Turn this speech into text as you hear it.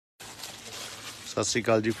सत श्री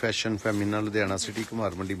अकाल जी। Fashion फैमिना Ludhiana city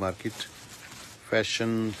Kumar मंडी market.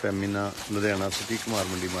 Fashion फैमिना Ludhiana city Kumar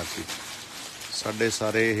मंडी market. साढ़े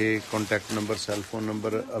सारे ये contact number cellphone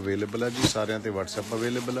number available है जी। सारिਆਂ ते WhatsApp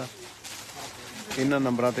अवेलेबल है। इन्हां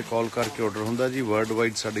नंबरां ते कॉल करके ऑर्डर हुंदा जी। वर्ल्ड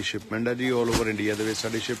वाइड साडी शिपमेंट है जी। ऑल ओवर इंडिया दे विच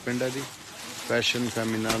साडी शिपमेंट है जी। फैशन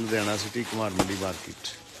फैमिना लुधियाना सिटी कुमार मंडी मार्केट।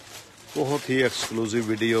 बहुत ही एक्सक्लूसिव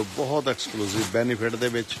वीडियो, बहुत एक्सक्लूसिव बेनीफिट दे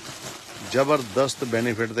विच, जबरदस्त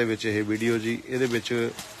बेनीफिट दे विच ये वीडियो जी। इहदे विच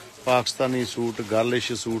पाकिस्तानी सूट,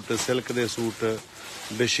 गार्लिश सूट, सिल्क दे सूट,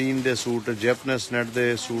 बशीन दे सूट, जैपनीज नेट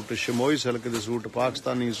दे सूट, शमोई सिल्क दे suit,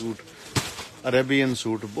 Pakistani suit, Arabian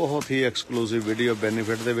suit, बहुत ही एक्सक्लूसिव वीडियो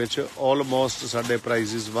बेनीफिट दे विच। Almost साडे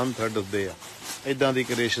प्राइसिस 1/3 हुंदे आ। इदां दी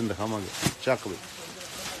क्रिएशन दिखावांगे। चक वे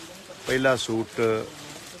पहला सूट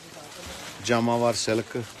जामावार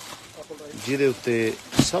सिल्क, जिहदे उत्ते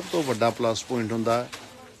सब तो वड्डा प्लस पॉइंट हुंदा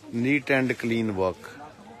neat and clean work.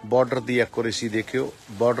 Border की एक्यूरेसी देखियो,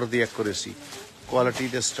 बॉर्डर की एक्यूरेसी, क्वालिटी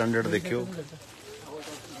के स्टैंडर्ड देखियो।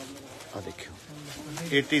 आ देखियो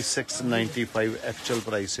 8695 एक्चुअल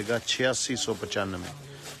प्राइस है, 8695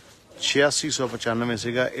 8695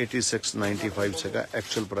 से 8695 से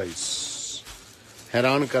एक्चुअल प्राइस।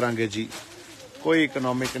 हैरान करांगे जी, कोई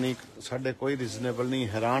इकनॉमिक नहीं, साढ़े कोई रीजनेबल नहीं,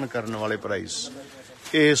 हैरान करने वाले प्राइस।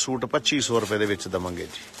 ये सूट 2500 रुपए दे विच दवांगे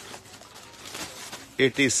जी।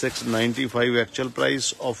 8695 actual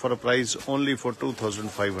price, offer price only for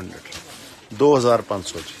 2500,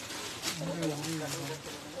 2500 जी।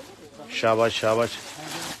 शाबाश शाबाश।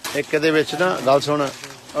 एक दे विच ना गल सुन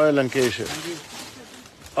ओए लंकेश,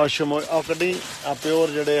 आ शमो आ कड्डी आ प्योर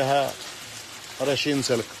जिहड़े है रशियन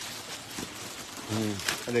सिल्क,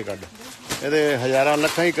 इहदे कड्ड, इहदे हज़ारां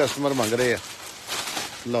लखां ही कस्टमर मंग रहे हैं।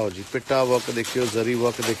 लो जी, पिट्टा वर्क देखियो, जरी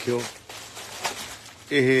वर्क देखियो,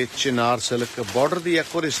 यह चिनार सिल्क, बॉर्डर की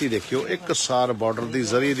एक्यूरेसी देखियो, एक सार बॉर्डर की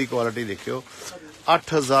जरी की क्वालिटी देखियो।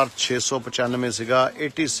 8695 सीगा,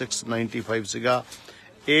 8695 सीगा,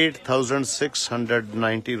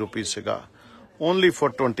 8690 रुपीज़ सीगा, ओनली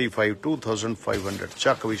फॉर 2500।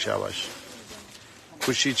 चक भी शाबाश।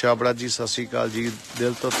 खुशी छाबड़ा जी सत श्री अकाल जी,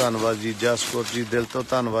 दिल तो धन्नवाद जी। जसपुर जी दिल तो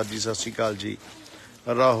धन्नवाद जी, सत श्री अकाल जी।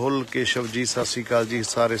 राहुल केशव जी सत श्री अकाल जी,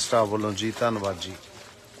 सारे स्टाफ वालों जी धन्नवाद जी।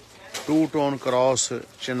 2 टोन क्रॉस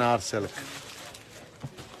चिनार सिल्क,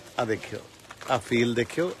 आ देखियो, आ फील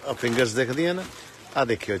देखियो, आ फिंगर्स दिख दी ना, आ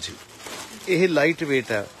देखियो जी। यह लाइट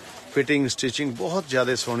वेट है, फिटिंग स्टिचिंग बहुत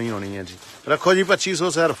ज़्यादा सोहनी होनी है जी। रखो जी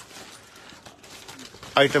 2500 सिर्फ,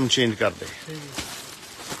 आइटम चेंज कर दे।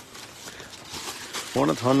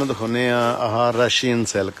 हुण तुहानूं दिखाने आह रशियन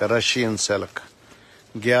सिल्क, रशियन सिल्क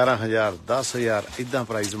 11000 10000 इदा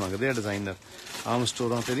प्राइस मंगते हैं डिजाइनर। आम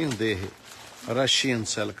स्टोरों से नहीं होंगे। ये रशियन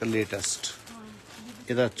सिल्क लेटेस्ट,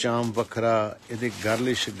 इहदा चाम वखरा, इहदी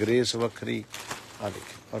गार्लिश ग्रेस वखरी, आ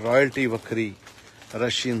देखियो रॉयल्टी वखरी,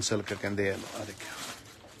 रशियन सिल्क कहते हैं। आ देखियो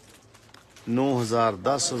 9000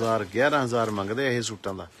 10000 11000 मंगते हैं ये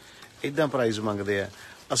सूटां दा, इदा प्राइस मंगते हैं।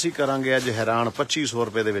 असी करांगे अज हैरान, 2500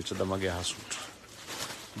 रुपए दे विच दवांगे आह सूट,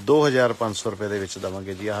 2500 रुपए दे विच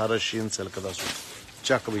दवांगे जी आह रशियन सिल्क दा सूट।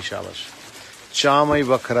 चक भी शाबाश। चाम ही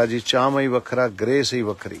वखरा जी, चाम ही वखरा, ग्रेस ही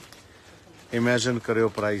वखरी। इमेजिन करो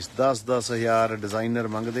प्राइस 10-10 हज़ार डिजाइनर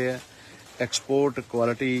मंगते हैं। एक्सपोर्ट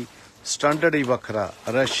क्वालिटी, स्टैंडर्ड ही वखरा,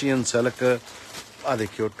 रशियन सिल्क। आ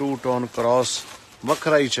देखियो 2 टोन क्रॉस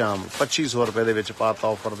वखरा ही चाम, 2500 रुपए दे विच पाता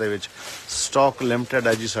ऑफर दे विच। स्टॉक लिमिटेड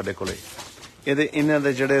है जी साडे कोले। इहदे इन्हां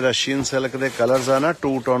दे जिहड़े रशियन सिल्क दे कलर्स आ ना,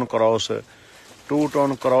 2 टोन क्रॉस, 2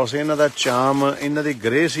 टोन क्रॉस, इन्हां दा चाम, इन्हां दी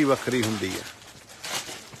ग्रेस ही वखरी हुंदी है।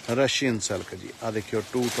 रशियन सिल्क जी, आ देखियो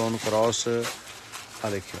 2 टोन क्रॉस, आ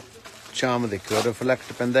देखियो चाम देखियो,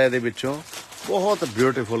 रिफ्लैक्ट पैंदा इहदे विचों। बहुत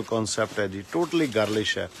ब्यूटीफुल कॉन्सैप्ट है जी, टोटली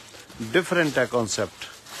गार्लिश है, डिफरेंट है कॉन्सैप्ट।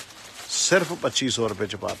 सिर्फ 2500 रुपए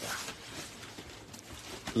च पाता।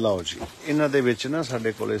 लो जी, इन्हां दे विच ना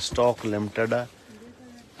साडे कोले स्टॉक लिमिटेड है,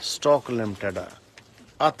 स्टॉक लिमिटेड है।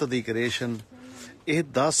 अत दी क्रिएशन, ये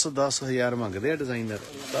 10-10 हज़ार मंगते हैं डिजाइनर,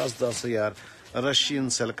 10-10 हज़ार। रशियन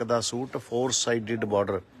सिल्क का सूट, 4 साइडिड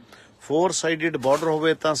बॉर्डर, 4 साइडिड बॉर्डर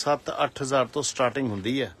होवे तां 7-8 हज़ार तो स्टार्टिंग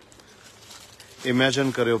हुंदी है।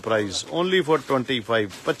 इमेजिन करो प्राइस ओनली फॉर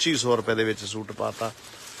 2500 रुपए दे विच सूट पाता,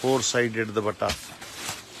 4 साइडिड दुपट्टा।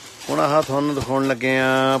 हुण आह तुहानूं दिखाउण लगे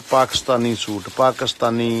आ पाकिस्तानी सूट,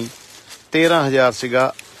 पाकिस्तानी 13000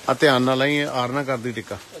 सीगा। आ ध्यान नाल ही आर ना करदी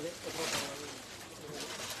टिक्का,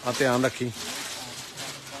 आ ध्यान रखी।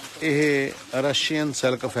 यह रशियन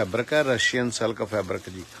सिल्क फैब्रिक है, रशियन सिल्क फैब्रिक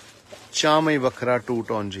जी। चाम ही वखरा, 2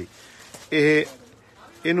 टोन जी।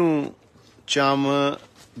 इनू चाम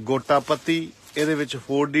गोटा पत्ती, इहदे विच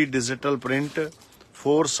 4D digital print,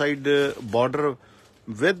 4 side border,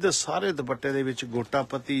 with सारे दुपट्टे दे विच गोटा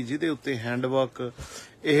पत्ती जिहदे उत्ते हैंडवर्क।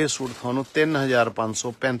 यह सूट तुहानूं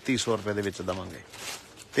 3500 3500 रुपए दे विच देवांगे।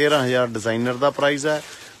 13000 डिजाइनर दा प्राइस है,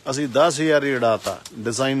 असीं 10000 ही उड़ाता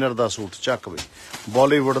डिजाइनर दा सूट। चक भी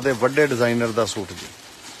बॉलीवुड दे वड्डे डिजाइनर दा सूट जी।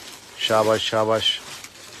 शाबाश शाबाश,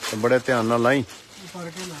 बड़े ध्यान नाल लाई।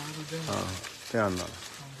 हाँ ध्यान नाल,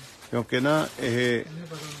 क्योंकि ना यह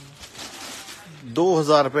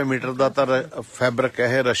 2000 रुपए मीटर का तो फैब्रिक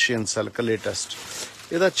है रशियन सिल्क लेटेस्ट।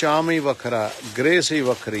 ਇਹਦਾ ਚਾਮ ही वखरा, ग्रेस ही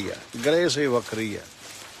वखरी है, ग्रेस ही वखरी है।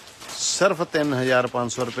 सिर्फ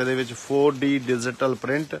 3500 रुपए ਦੇ ਵਿੱਚ 4D digital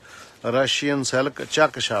print Russian silk.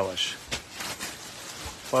 ਚੱਕ शाबाश।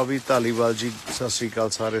 ਭਾਬੀ ਧਾਲੀਵਾਲ जी सत श्री अकाल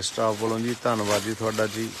सारे स्टाफ वालों जी, धन्नवाद जी ਤੁਹਾਡਾ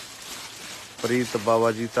जी। ਪ੍ਰੀਤ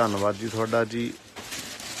ਬਾਵਾ जी धन्नवाद जी ਤੁਹਾਡਾ जी।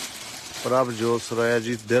 ਪ੍ਰਭਜੋਤ ਸਰੋਇਆ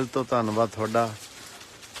जी दिल तो धन्नवाद ਤੁਹਾਡਾ।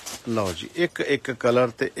 ਲਓ ਜੀ, ਇੱਕ ਕਲਰ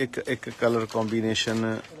ਤੇ ਇੱਕ ਕਲਰ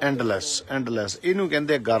ਕੰਬੀਨੇਸ਼ਨ ਐਂਡਲੈਸ। ਇਹਨੂੰ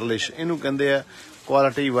ਕਹਿੰਦੇ ਗਾਰਲਿਸ਼, ਇਹਨੂੰ ਕਹਿੰਦੇ ਆ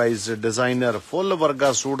ਕੁਆਲਿਟੀ ਵਾਈਜ਼ डिजाइनर। फुल वर्गा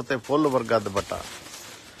सूट ते फुल वर्गा दुपट्टा।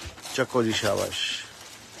 ਚੱਕੋ जी शाबाश।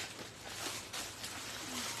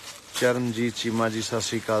 ਚਰਨਜੀਤ ਚੀਮਾ जी सत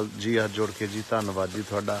श्री अकाल जी, हथ जोड़ के जी धन्नवाद जी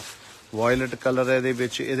ਤੁਹਾਡਾ। वायलट कलर है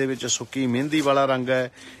ਇਹਦੇ ਵਿੱਚ सुक्की मेहंदी वाला रंग है,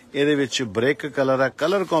 ਇਹਦੇ ਵਿੱਚ ब्रिक कलर है।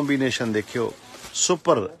 कलर कॉम्बीनेशन देखियो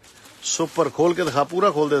सुपर सुपर। खोल के दिखा, पूरा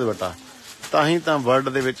खोल दे दुपट्टा। ਤਾਂ ਹੀ ਤਾਂ ਵਰਲਡ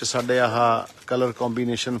ਦੇ ਵਿੱਚ ਸਾਡੇ ਆਹ ਕਲਰ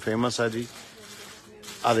ਕੰਬੀਨੇਸ਼ਨ ਫੇਮਸ ਹੈ ਜੀ।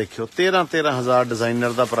 ਆ ਦੇਖਿਓ 13,000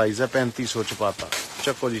 ਡਿਜ਼ਾਈਨਰ ਦਾ ਪ੍ਰਾਈਸ ਹੈ, 3500 ਚ ਪਾਤਾ।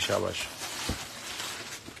 ਚੱਕੋ ਜੀ ਸ਼ਾਬਾਸ਼।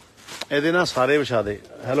 ਇਹਦੇ ਨਾਲ ਸਾਰੇ ਵਿਛਾ ਦੇ।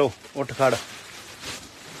 ਹੈਲੋ ਉੱਠ ਖੜ।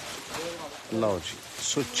 ਲਓ ਜੀ,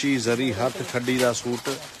 ਸੁੱਚੀ ਜ਼ਰੀ ਹੱਥ ਖੱਡੀ ਦਾ ਸੂਟ।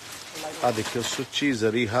 ਆ ਦੇਖਿਓ ਸੁੱਚੀ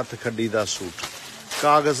ਜ਼ਰੀ ਹੱਥ ਖੱਡੀ ਦਾ ਸੂਟ।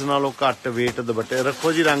 ਕਾਗਜ਼ ਨਾਲੋਂ ਘੱਟ ਵੇਟ ਦੁਪੱਟੇ।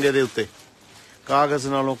 ਰੱਖੋ ਜੀ ਰੰਗ ਇਹਦੇ ਉੱਤੇ, ਕਾਗਜ਼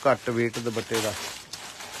ਨਾਲੋਂ ਘੱਟ ਵੇਟ ਦੁਪੱਟੇ ਦਾ।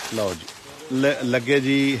 ਲਓ ਜੀ, ਲੱਗੇ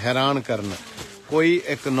ਜੀ हैरान करन। कोई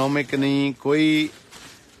इकनॉमिक नहीं, कोई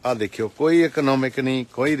आ देखियो कोई इकनॉमिक नहीं,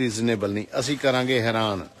 कोई रीजनेबल नहीं। असी करांगे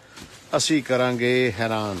हैरान, असी करांगे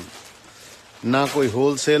हैरान। ना कोई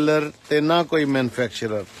होलसेलर ते ना कोई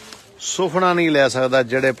मैन्युफैक्चरर सुफना नहीं लै सकदा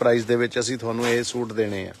ਜਿਹੜੇ प्राइस दे विच असी तुहानूं ਇਹ सूट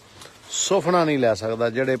देने आ। सुफना नहीं लै सकदा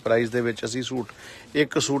ਜਿਹੜੇ प्राइस दे विच असी सूट।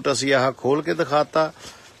 एक सूट असी आह खोल के दिखाता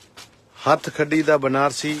हथ खड्डी दा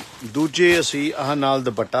बनारसी, दूजे असी आह नाल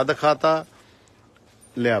दुपट्टा दिखाता।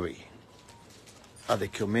 लिया बई आ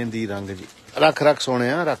देखियो मेहंदी रंग जी। रख रख सोने,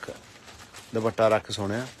 रख दुपट्टा रख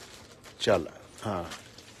सोने। चल हाँ,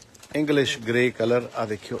 इंग्लिश ग्रे कलर। आ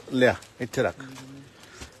देखियो, लिया इत्थे रख,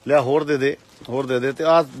 लिया होर दे दे, होर दे दे। ते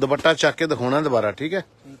आ दुपट्टा चक के दिखाना दोबारा, ठीक है।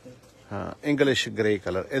 हाँ, इंग्लिश ग्रे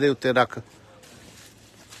कलर ਇਹਦੇ ਉੱਤੇ रख,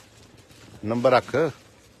 नंबर रख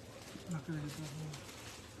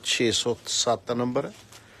 607 नंबर।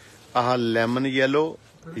 आह लैमन येलो,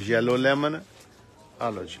 येलो लैमन। आ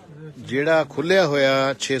लो जी, ਜਿਹੜਾ खुलिया होया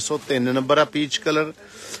 603 नंबर आ पीच कलर।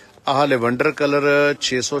 आह लेवेंडर कलर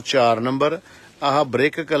 604 नंबर। आह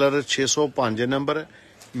ब्रिक कलर 605 नंबर।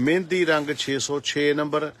 मेहंदी रंग 606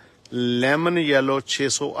 नंबर। Lamin yellow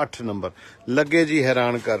 608 number. लगे जी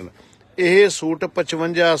हैरान करन। ਇਹ सूट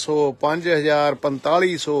 5500 5000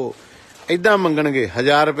 4500 इदां मंगणगे।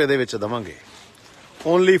 1000 रुपए ਦੇ ਵਿੱਚ ਦਵਾਂਗੇ।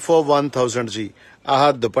 Only for 1000 ji.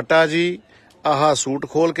 Ah dupatta ji, ah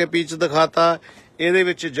suit खोल के पीच दिखाता। ਇਹਦੇ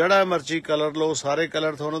ਵਿੱਚ ਜਿਹੜਾ ਮਰਜ਼ੀ ਕਲਰ ਲਓ, ਸਾਰੇ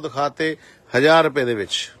ਕਲਰ ਤੁਹਾਨੂੰ ਦਿਖਾਤੇ 1000 ਰੁਪਏ ਦੇ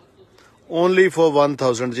ਵਿੱਚ। Only for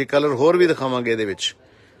 1000 ji. कलर होर भी दिखावांगे ਇਹਦੇ ਵਿੱਚ,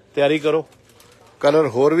 ਤਿਆਰੀ ਕਰੋ। कलर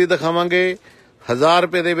होर भी दिखावांगे 1000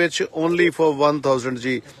 ਰੁਪਏ ਦੇ ਵਿੱਚ। ओनली फॉर 1000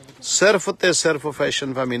 जी। सिर्फ ते सिर्फ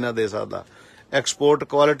फैशन फेमिना दे सकदा। एक्सपोर्ट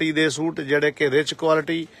क्वालिटी दे सूट ਜਿਹੜੇ कि रिच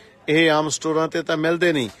क्वालिटी ਇਹ ਆਮ ਸਟੋਰਾਂ ਤੇ ਤਾਂ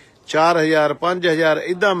ਮਿਲਦੇ ਨਹੀਂ। 4000 5000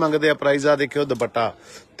 ਇਦਾਂ ਮੰਗਦੇ ਆ ਪ੍ਰਾਈਸ। ਆ ਦੇਖਿਓ ਦੁਪੱਟਾ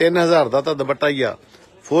 3000 ਦਾ ਤਾਂ ਦੁਪੱਟਾ ਹੀ ਆ।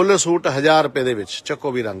 फुल सूट 1000 रुपए दे विच। चक्को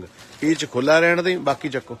भी रंग पीच खुला रहने दी, बाकी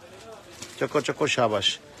चक्को चक्को चक्को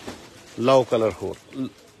शाबाश। लाओ कलर होर,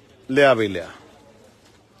 लिया भी लिया।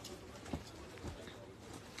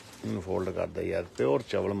 फोल्ड कर दे यार, प्योर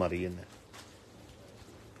चावल मारी इन्हें।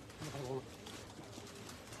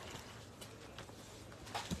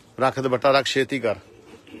 रख दुपट्टा रख, छेती कर,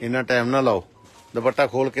 इन्ना टाइम ना लाओ। दुपट्टा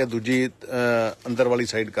खोल के दूजी अंदर वाली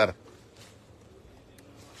साइड कर।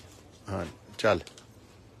 हाँ चल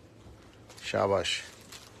शाबाश,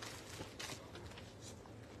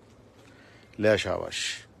 लिया शाबाश।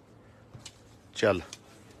 चल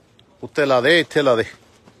उत्ते ला दे, इत्थे ला दे।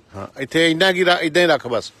 हाँ इत्थे इन्ना की इदां ही रख,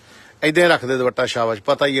 बस इदां ही रख दे दुपट्टा। शाबाश,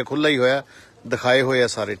 पता ही है खुला ही होया, दिखाए हुए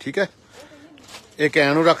सारे, ठीक है। एक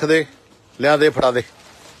ऐनू रख दे, लिया दे, फड़ा दे,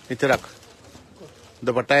 इत्थे रख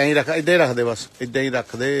दुपट्टा। ऐं ही रख, इदां ही रख दे, बस इदां ही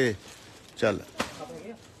रख दे। चल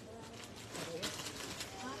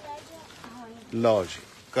लो जी,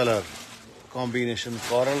 कलर कॉम्बिनेशन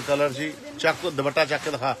कॉरल कलर जी। चक दुपट्टा चक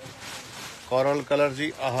के दिखा। कोरल कलर जी,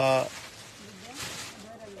 आह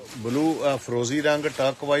ब्लू फ्रोजी रंग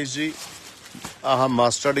टर्कवाइज जी, आह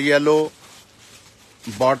मस्टर्ड येलो,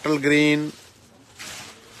 बॉटल ग्रीन,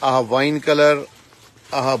 आह वाइन कलर,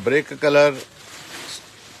 आह ब्रिक कलर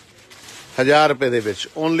 1000 रुपए दे विच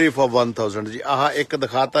ओनली फॉर 1000 जी। आह एक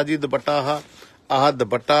दिखाता जी दुपट्टा, आह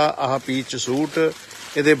दुपट्टा, आह पीच सूट,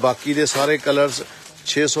 ये बाकी दे सारे कलर्स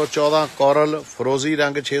 614 कोरल फ्रोजी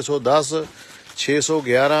रंग 610,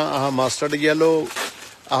 611 आह मस्टर्ड येलो,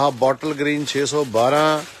 आह bottle green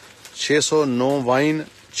 612, 609 wine,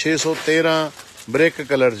 613 brick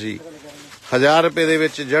colour जी। 1000 रुपए दे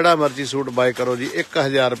विच जिहड़ा मर्जी सूट बाय करो जी,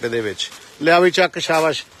 1000 रुपए दे विच। लिया भी चक,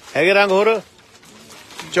 शाबाश। हैगे रंग होर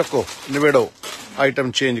चको, निबेड़ो,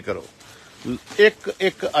 आइटम चेंज करो। एक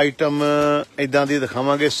एक आइटम इदां दी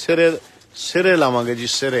दिखावांगे, सिरे सिरे लावांगे जी,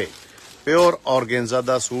 सिरे। प्योर ऑर्गेन्जा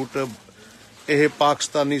दा सूट, यह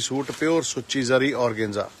पाकिस्तानी सूट प्योर सुच्ची जरी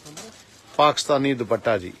ऑर्गेन्जा, पाकिस्तानी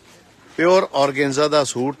दुपट्टा जी। प्योर ऑर्गेन्जा दा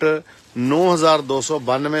सूट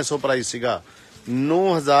 9292 प्राइस सीगा।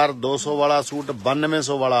 9200 वाला सूट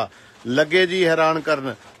 9200 वाला लगे जी हैरान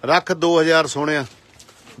करन। रख 2000 सोने,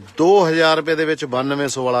 2000 रुपए दे विच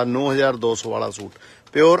 9200 वाला, 9200 वाला सूट।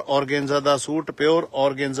 प्योर ऑर्गेन्जा दा सूट, प्योर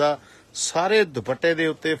ऑर्गेन्जा। सारे दुपट्टे दे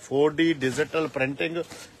उत्ते 4D डिजिटल प्रिंटिंग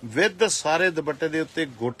विद, सारे दुपट्टे दे उत्ते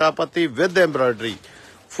गोटा पत्ती विद एम्ब्रॉयडरी।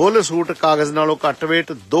 फुल सूट कागज नालों घट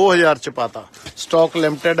वेट 2000 च पाता। स्टॉक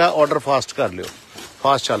लिमिटेड है, ऑर्डर फास्ट कर लियो।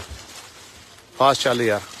 फास्ट चल, फास्ट चल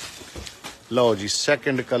यार। लो जी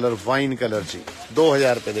सैकेंड कलर वाइन कलर जी,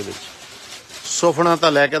 2000 रुपए दे विच। सुफना तो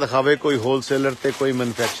लैके दिखावे कोई होलसेलर ते कोई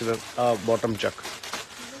मैन्युफैक्चरर। बॉटम चक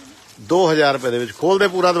 2000 रुपए दे विच। खोल दे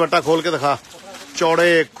पूरा दुपट्टा, खोल के दिखा।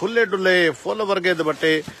 चौड़े खुले डुले फुल वर्गे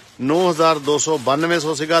दुपट्टे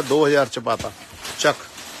 9200 सीगा, 2000 च पाता। चक।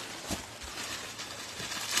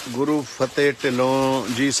 गुरु फतेह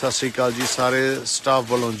ढिलों जी, सत श्री अकाल जी सारे स्टाफ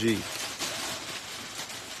वालों जी।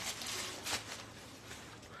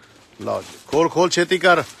 लो जी खोल खोल छेती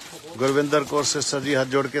कर। गुरविंदर कौर सिस्टर जी हाथ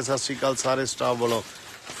जोड़ के सत श्री अकाल सारे स्टाफ वालों।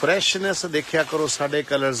 फ्रैशनैस देखिया करो साडे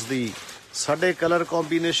कलर्स दी, साडे colour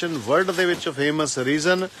combination world they which famous.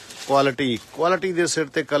 Reason quality, quality दे सिर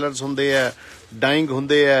ते कलर्स हुंदे है, डाइंग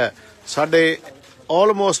हुंदे है। साडे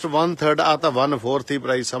ऑलमोस्ट 1/3 आ तां 1/4 ही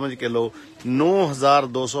प्राइस समझ के लो।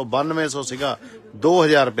 9200 सीगा,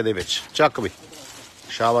 2000 रुपए दे विच। चक भी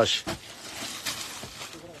शाबाश।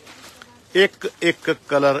 एक एक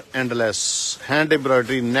कलर एंडलैस, हैंड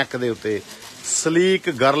एम्ब्रॉयडरी नैक दे उत्ते, सलीक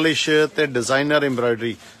गर्लिश ते डिजाइनर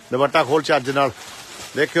एम्ब्रॉयडरी। दुपट्टा खोल चज नाल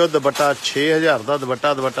देखियो। दुपट्टा 6000 दा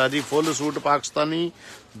दुपट्टा जी। फुल सूट पाकिस्तानी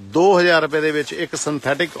 2000 रुपए दे विच। एक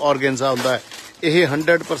सिंथेटिक ऑर्गेन्जा हुंदा है, यह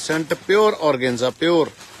 100% pure organza,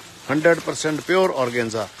 pure 100% pure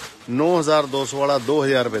organza. 9200 वाला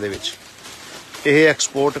 2000 रुपए दे विच। यह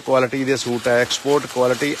एक्सपोर्ट क्वालिटी दे सूट है। एक्सपोर्ट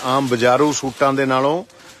क्वालिटी आम बाजारू सूटां दे नालों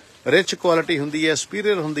रिच क्वालिटी हुंदी है,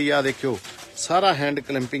 सुपीरियर हुंदी है। देखियो सारा हैंड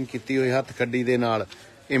क्लिंपिंग कीती हुई हथ खड्डी दे नाल।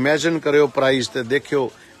 इमेजिन करियो प्राइस ते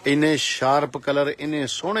देखियो इन्ने शार्प कलर, इन्ने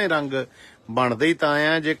सोहणे रंग बनदे ही तां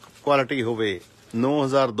आ जे क्वालिटी होवे।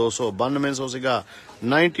 9200 9200 सीगा,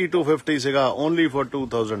 9250 सीगा, ओनली फॉर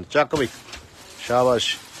 2000। चक बई शाबाश।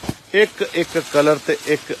 एक एक कलर ते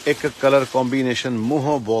एक एक कलर कॉम्बीनेशन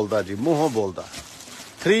मूहों बोलदा जी, मूहों बोलदा।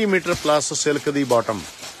 3 मीटर प्लस सिल्क दी बॉटम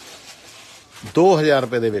 2000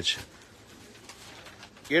 रुपए दे विच।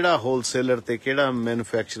 किहड़ा होलसेलर ते किहड़ा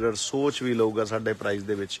मैन्युफैक्चरर सोच भी लऊगा साडे प्राइस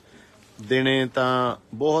दे विच देने, तां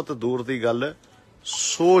बहुत दूर दी गल,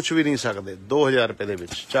 सोच भी नहीं सकदे। 2000 रुपए दे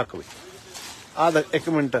विच। चक भी एक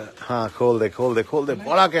मिनट, हाँ खोल दे खोल दे खोल दे,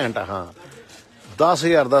 बड़ा घैंट। हाँ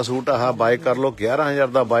 10,000 दा सूट आ बाय कर लो,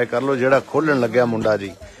 11,000 दा बाय कर लो। जेड़ा खोलन लग्या मुंडा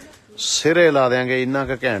जी सिरे ला देंगे। इन्ना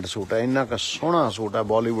का घैंट सूट है, इन्ना का सोहना सूट है।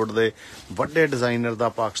 बॉलीवुड दे वड्डे डिजाइनर दा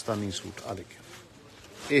पाकिस्तानी सूट। आ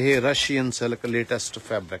देखियो यह Russian silk latest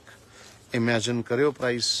fabric. Imagine करियो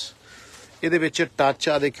प्राइस। इहदे विच टच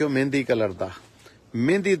आ देखियो मेहंदी कलर दा।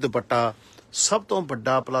 मेहंदी दुपट्टा सब तो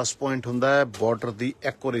वड्डा प्लस पॉइंट हुंदा है बॉर्डर दी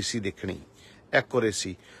एक्यूरेसी देखनी।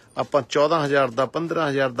 एक्यूरेसी ਆਪਾਂ 14000 ਦਾ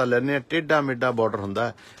 15000 ਦਾ ਲੈਨੇ ਆ, ਟੇਢਾ ਮੇਢਾ ਬਾਰਡਰ ਹੁੰਦਾ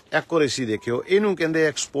ਹੈ। ਐਕੂਰੇਸੀ ਦੇਖਿਓ, ਇਹਨੂੰ ਕਹਿੰਦੇ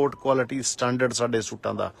ਐਕਸਪੋਰਟ ਕੁਆਲਿਟੀ ਸਟੈਂਡਰਡ। ਸਾਡੇ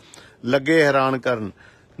ਸੂਟਾਂ ਦਾ ਲੱਗੇ ਹੈਰਾਨ ਕਰਨ।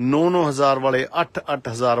 9-9000 ਵਾਲੇ,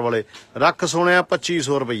 8-8000 ਵਾਲੇ। ਰੱਖ ਸੋਹਣਿਆ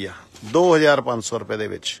 2500 ਰੁਪਈਆ, 2500 ਰੁਪਏ ਦੇ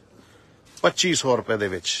ਵਿੱਚ। 2500 ਰੁਪਏ ਦੇ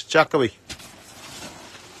ਵਿੱਚ। ਚੱਕ ਬਈ।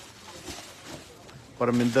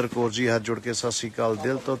 ਪਰਮਿੰਦਰ ਕੌਰ ਜੀ ਹੱਥ ਜੁੜ ਕੇ ਸਤਿ ਸ਼੍ਰੀ ਅਕਾਲ,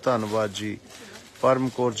 ਦਿਲ ਤੋਂ ਧੰਨਵਾਦ ਜੀ। परम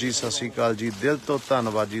कौर जी सत श्री अकाल जी, दिल तो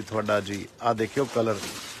धन्नवाद जी थोड़ा जी। आ देखियो कलर,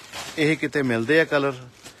 ये किते मिलते हैं कलर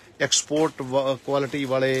एक्सपोर्ट क्वालिटी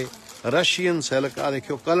वाले रशियन सिल्क। आ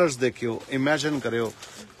देखियो कलर्स देखियो, इमेजिन करियो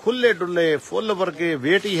खुले डुले फुल वर्गे।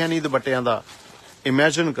 वेट ही है नहीं दुपट्टियां दा,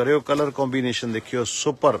 ਇਮੇਜਿਨ ਕਰਿਓ ਕਲਰ ਕੰਬੀਨੇਸ਼ਨ ਦੇਖਿਓ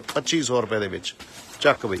ਸੁਪਰ 2500 ਰੁਪਏ ਦੇ ਵਿੱਚ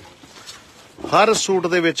ਚੱਕ ਬਈ ਹਰ ਸੂਟ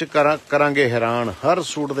ਦੇ ਵਿੱਚ ਕਰਾਂਗੇ ਹੈਰਾਨ ਹਰ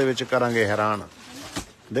ਸੂਟ ਦੇ ਵਿੱਚ ਕਰਾਂਗੇ ਹੈਰਾਨ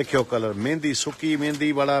ਦੇਖਿਓ ਕਲਰ ਮਹਿੰਦੀ ਸੁੱਕੀ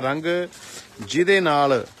ਮਹਿੰਦੀ ਵਾਲਾ ਰੰਗ ਜਿਹਦੇ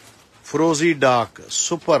ਨਾਲ ਫਰੋਜ਼ੀ dark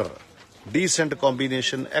super decent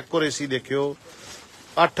combination accuracy ਦੇਖਿਓ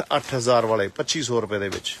 8-8000 ਵਾਲੇ 2500 ਰੁਪਏ ਦੇ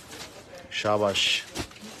ਵਿੱਚ ਸ਼ਾਬਾਸ਼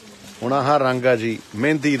ਹੁਣ ਆਹ ਰੰਗ ਆ ਜੀ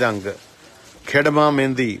ਮਹਿੰਦੀ ਰੰਗ ਖਿੜਮਾ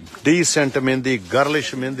ਮਹਿੰਦੀ ਡੀਸੈਂਟ ਮਹਿੰਦੀ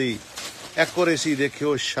ਗਰਲਿਸ਼ ਮਹਿੰਦੀ ਐਕੂਰੇਸੀ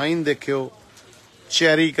ਦੇਖਿਓ ਸ਼ਾਈਨ ਦੇਖਿਓ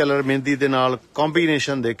ਚੈਰੀ ਕਲਰ ਮਹਿੰਦੀ ਦੇ ਨਾਲ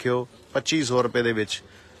ਕੰਬੀਨੇਸ਼ਨ ਦੇਖਿਓ 2500 ਰੁਪਏ ਦੇ ਵਿੱਚ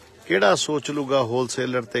ਕਿਹੜਾ ਸੋਚ ਲੂਗਾ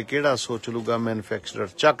ਹੋਲਸੇਲਰ ਤੇ ਕਿਹੜਾ ਸੋਚ ਲੂਗਾ ਮੈਨੂਫੈਕਚਰਰ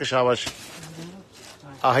ਚੱਕ ਸ਼ਾਬਾਸ਼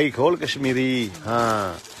ਆਹੀ ਖੋਲ ਕਸ਼ਮੀਰੀ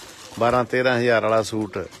ਹਾਂ 12-13 ਹਜ਼ਾਰ ਵਾਲਾ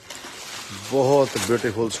ਸੂਟ ਬਹੁਤ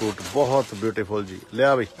ਬਿਊਟੀਫੁਲ ਸੂਟ ਬਹੁਤ ਬਿਊਟੀਫੁਲ ਜੀ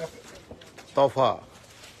ਲਿਆ ਬਈ ਤੋਹਫਾ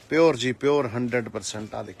ਪਿਓਰ ਜੀ ਪਿਓਰ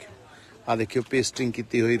 100% ਆ ਦੇਖਿਓ ਪੇਸਟਿੰਗ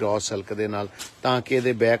ਕੀਤੀ ਹੋਈ ਰॉ ਸਿਲਕ ਦੇ ਨਾਲ ਤਾਂ ਕਿ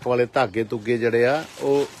ਇਹਦੇ ਬੈਕ ਵਾਲੇ ਧਾਗੇ ਧੁੱਗੇ ਜਿਹੜੇ ਆ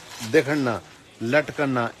ਉਹ ਦਿਖਣ ਨਾ ਲਟਕਣ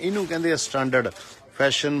ਨਾ ਇਹਨੂੰ ਕਹਿੰਦੇ ਆ ਸਟੈਂਡਰਡ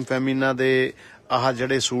ਫੈਸ਼ਨ ਫੈਮੀਨਾ ਦੇ ਆਹ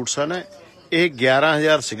ਜਿਹੜੇ ਸੂਟਸ ਆ ਨਾ ਇਹ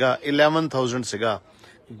 11000 ਸੀਗਾ 11000 ਸੀਗਾ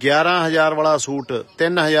 11000 ਵਾਲਾ ਸੂਟ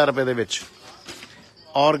 3000 ਰੁਪਏ ਦੇ ਵਿੱਚ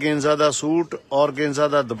ਔਰਗੇਂਜ਼ਾ ਦਾ ਸੂਟ ਔਰਗੇਂਜ਼ਾ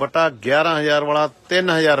ਦਾ ਦੁਪੱਟਾ 11000 ਵਾਲਾ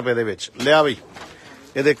 3000 ਰੁਪਏ ਦੇ ਵਿੱਚ ਲਿਆ ਬਈ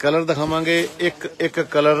ਇਹਦੇ ਕਲਰ ਦਿਖਾਵਾਂਗੇ ਇੱਕ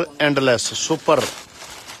ਕਲਰ ਐਂਡਲੈਸ ਸੁਪਰ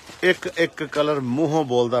ਇੱਕ ਕਲਰ ਮੂੰਹੋਂ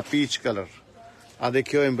ਬੋਲਦਾ ਪੀਚ ਕਲਰ ਆ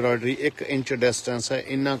ਦੇਖਿਓ ਐਮਬਰਾਇਡਰੀ 1 ਇੰਚ ਡਿਸਟੈਂਸ ਹੈ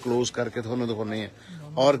ਇੰਨਾ ਕਲੋਜ਼ ਕਰਕੇ ਤੁਹਾਨੂੰ ਦਿਖਾਉਣੇ ਆ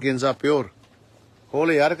ਔਰਗੇਂਜ਼ਾ ਪਿਓਰ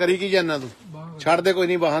ਖੋਲ ਯਾਰ ਕਰੀ ਕੀ ਜਾਨਾ ਤੂੰ ਛੱਡ ਦੇ ਕੋਈ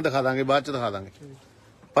ਨਹੀਂ ਬਾਹਾਂ ਦਿਖਾ ਦਾਂਗੇ ਬਾਅਦ ਚ ਦਿਖਾ ਦਾਂਗੇ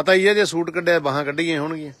ਪਤਾ ਹੀ ਹੈ ਜੇ ਸੂਟ ਕੱਢਿਆ ਬਾਹਾਂ ਕੱਢੀਆਂ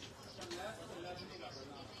ਹੋਣਗੀਆਂ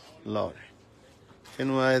ਲਓ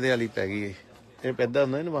ਇਹਨੂੰ ਆ ਇਹਦੇ ਵਾਲੀ ਪੈ ਗਈ ਇਹ ਪੈਦਾ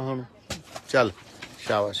ਹੁੰਦਾ ਨਾ ਬਾਹਾਂ ਨੂੰ ਚੱਲ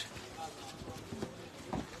ਸ਼ਾਬਾਸ਼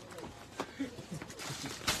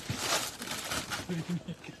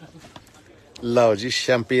ਲਓ ਜੀ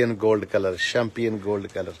ਸ਼ੈਂਪੀਅਨ 골ਡ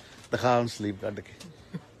ਕਲਰ ਦਿਖਾ ਹੁਣ ਸਲੀਵ ਕੱਢ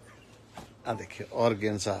ਕੇ ਆ ਦੇਖਿਓ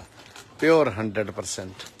ਔਰਗੇਂਜ਼ਾ ਪਿਓਰ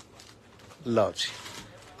 100% ਲਓ ਜੀ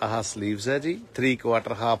ਆਹ ਸਲੀਵਸ ਹੈ ਜੀ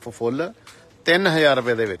 3/4 ਹਾਫ ਫੁੱਲ 3000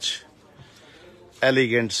 ਰੁਪਏ ਦੇ ਵਿੱਚ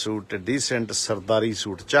ਐਲੀਗੈਂਟ ਸੂਟ ਡੀਸੈਂਟ ਸਰਦਾਰੀ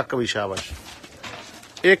ਸੂਟ ਚੱਕ ਵੀ ਸ਼ਾਬਾਸ਼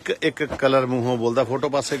ਇੱਕ ਕਲਰ ਮੂੰਹੋਂ ਬੋਲਦਾ ਫੋਟੋ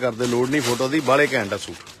ਪਾਸੇ ਕਰਦੇ ਲੋੜ ਨਹੀਂ ਫੋਟੋ ਦੀ ਬਾਲੇ ਘੈਂਟ ਆ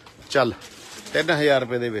ਸੂਟ ਚੱਲ 3000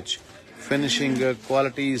 ਰੁਪਏ ਦੇ ਵਿੱਚ ਫਿਨਿਸ਼ਿੰਗ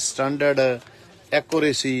ਕੁਆਲਿਟੀ ਸਟੈਂਡਰਡ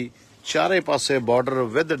ਐਕੂਰੇਸੀ ਚਾਰੇ ਪਾਸੇ ਬਾਰਡਰ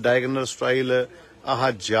ਵਿਦ ਡਾਇਗਨਲ ਸਟਾਈਲ ਆਹ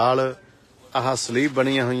ਜਾਲ ਆਹ ਸਲੀਵ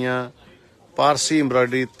ਬਣੀਆਂ ਹੋਈਆਂ ਪਾਰਸੀ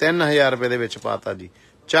ਐਮਬਰਾਇਡਰੀ 3000 ਰੁਪਏ ਦੇ ਵਿੱਚ ਪਾਤਾ ਜੀ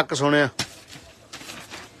ਚੱਕ ਸੋਹਣਿਆ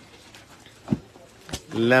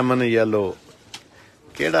ਲੈਮਨ ਯੈਲੋ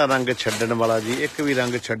ਕਿਹੜਾ ਰੰਗ ਛੱਡਣ ਵਾਲਾ ਜੀ ਇੱਕ ਵੀ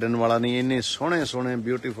ਰੰਗ ਛੱਡਣ ਵਾਲਾ ਨਹੀਂ ਇੰਨੇ ਸੋਹਣੇ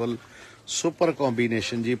ਬਿਊਟੀਫੁਲ ਸੁਪਰ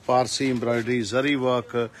ਕੰਬੀਨੇਸ਼ਨ ਜੀ ਪਾਰਸੀ ਐਮਬਰਾਇਡਰੀ ਜ਼ਰੀ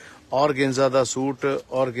ਵਰਕ ਔਰਗੇਂਜ਼ਾ ਦਾ ਸੂਟ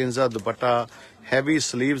ਔਰਗੇਂਜ਼ਾ ਦੁਪੱਟਾ ਹੈਵੀ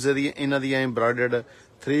ਸਲੀਵਸ ਇਹਨਾਂ ਦੀਆਂ ਐਮਬਰਾਇਡਰਡ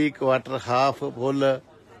 3/4 ਹਾਫ ਫੁੱਲ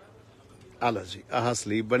ਆ ਲਓ ਜੀ ਆਹ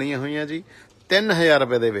ਸਲੀਵ ਬਣੀਆਂ ਹੋਈਆਂ ਜੀ 3000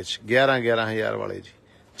 ਰੁਪਏ ਦੇ ਵਿੱਚ 11000 ਵਾਲੇ ਜੀ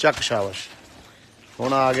ਚੱਕ ਸ਼ਾਬਾਸ਼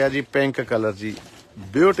ਹੁਣ ਆ ਗਿਆ ਜੀ ਪਿੰਕ ਕਲਰ ਜੀ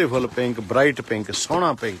ਬਿਊਟੀਫੁਲ ਪਿੰਕ ਬ੍ਰਾਈਟ ਪਿੰਕ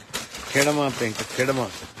ਸੋਹਣਾ ਪਿੰਕ ਖਿੜਮਾ ਪਿੰਕ ਖਿੜਮਾ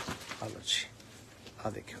ਆ ਲਓ ਜੀ ਆ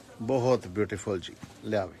ਦੇਖਿਓ ਬਹੁਤ ਬਿਊਟੀਫੁਲ ਜੀ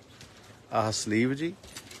ਲਿਆ ਵੀ ਆਹ ਸਲੀਵ ਜੀ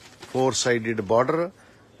 4 ਸਾਈਡਡ ਬਾਰਡਰ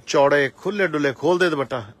ਚੌੜੇ ਖੁੱਲੇ ਡੁੱਲੇ ਖੋਲਦੇ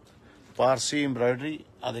ਦੁਪੱਟਾ ਪਾਰਸੀ ਐਮਬਰਾਇਡਰੀ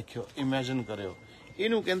ਆ ਦੇਖਿਓ ਇਮੇਜਿਨ ਕਰਿਓ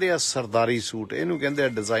ਇਹਨੂੰ ਕਹਿੰਦੇ ਆ ਸਰਦਾਰੀ ਸੂਟ ਇਹਨੂੰ ਕਹਿੰਦੇ ਆ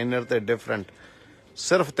ਡਿਜ਼ਾਈਨਰ ਤੇ ਡਿਫਰੈਂਟ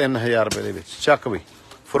ਸਿਰਫ 3000 ਰੁਪਏ ਦੇ ਵਿੱਚ ਚੱਕ ਵੀ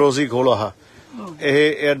ਫਰੋਜ਼ੀ ਖੋਲੋ ਆਹ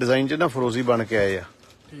ਇਹ ਡਿਜ਼ਾਈਨ ਚ ਨਾ ਫਰੋਜ਼ੀ ਬਣ ਕੇ ਆਏ ਆ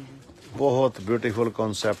ਬਹੁਤ ਬਿਊਟੀਫੁਲ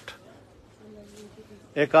ਕਨਸੈਪਟ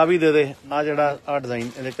ਇੱਕ ਆ ਵੀ ਦੇ ਦੇ ਆ ਜਿਹੜਾ ਆ ਡਿਜ਼ਾਈਨ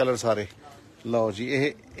ਇਹਦੇ ਕਲਰ ਸਾਰੇ ਲਓ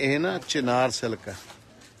ਜੀ ਇਹ ਨਾ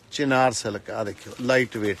ਚਿਨਾਰ ਸਿਲਕ ਆ ਦੇਖਿਓ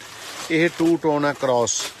ਲਾਈਟ ਵੇਟ ਇਹ 2 ਟੋਨ ਆ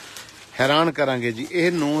ਕ੍ਰਾਸ ਹੈਰਾਨ ਕਰਾਂਗੇ ਜੀ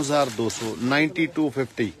ਇਹ 9250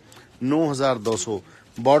 9250 9200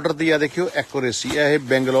 ਬਾਰਡਰ ਦੀ ਆ ਦੇਖਿਓ ਐਕੂਰੇਸੀ ਇਹ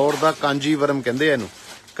ਬੈਂਗਲੌਰ ਦਾ ਕਾਂਜੀਵਰਮ ਕਹਿੰਦੇ ਆ ਇਹਨੂੰ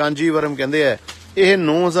ਕਾਂਜੀਵਰਮ ਕਹਿੰਦੇ ਆ ਇਹ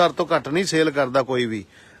 9000 ਤੋਂ ਘੱਟ ਨਹੀਂ ਸੇਲ ਕਰਦਾ ਕੋਈ ਵੀ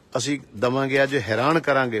ਅਸੀਂ ਦਵਾਂਗੇ ਅੱਜ ਹੈਰਾਨ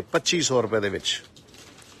ਕਰਾਂਗੇ 2500 ਰੁਪਏ ਦੇ ਵਿੱਚ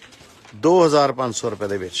 2500 ਰੁਪਏ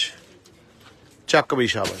ਦੇ ਵਿੱਚ ਚੱਕ ਵੀ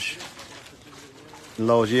ਸ਼ਾਬਾਸ਼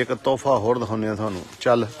ਲਓ ਜੀ ਇੱਕ ਤੋਹਫਾ ਹੋਰ ਦਿਖਾਉਂਦੇ ਆ ਤੁਹਾਨੂੰ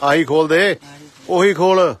ਚੱਲ ਆਹੀ ਖੋਲ ਦੇ ਉਹੀ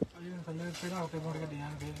ਖੋਲ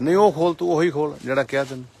ਨਹੀਂ ਉਹ ਖੋਲ ਤੂੰ ਉਹੀ ਖੋਲ ਜਿਹੜਾ ਕਿਹਾ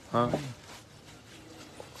ਤੈਨੂੰ ਹਾਂ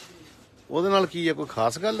ਉਹਦੇ ਨਾਲ ਕੀ ਹੈ ਕੋਈ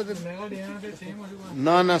ਖਾਸ ਗੱਲ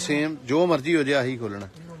ਨਾ ਸੇਮ ਜੋ ਮਰਜ਼ੀ ਹੋ ਜਾਏ ਆਹੀ ਖੋਲਣਾ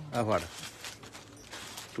ਆ ਫੜ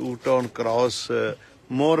 2 ਟੋਨ ਕ੍ਰਾਸ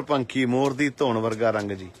ਮੋਰ ਪੰਖੀ ਮੋਰ ਦੀ ਧੌਣ ਵਰਗਾ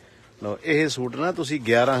ਰੰਗ ਜੀ ਲਓ ਇਹ ਸੂਟ ਨਾ ਤੁਸੀਂ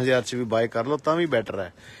 11000 ਚ ਵੀ ਬਾਏ ਕਰ ਲਓ ਤਾਂ ਵੀ ਬੈਟਰ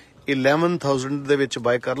ਹੈ 11000 ਦੇ ਵਿੱਚ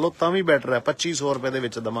ਬਾਏ ਕਰ ਲਓ ਤਾਂ ਵੀ ਬੈਟਰ ਹੈ 2500 ਰੁਪਏ ਦੇ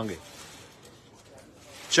ਵਿੱਚ ਦਵਾਂਗੇ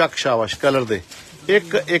ਚੱਕ ਸ਼ਾਬਾਸ਼ ਕਲਰ ਦੇ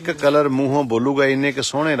ਇੱਕ ਕਲਰ ਮੂੰਹੋਂ ਬੋਲੂਗਾ ਇੰਨੇ ਕਿ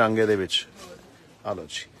ਸੋਹਣੇ ਰੰਗ ਇਹਦੇ ਵਿੱਚ ਆ ਲਓ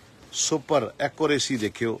ਜੀ ਸੁਪਰ ਐਕੂਰੇਸੀ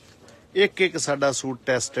ਦੇਖਿਓ एक एक साडा सूट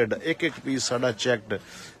टेस्टेड, एक एक पीस साडा चैकड।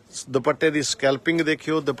 दुपट्टे की स्कैल्पिंग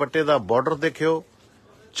देखियो, दुपट्टे का बॉर्डर देखियो,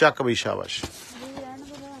 चक भी शाबाश।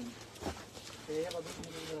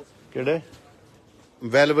 किहड़े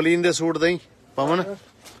वैलवलीन दे सूट दई पवन,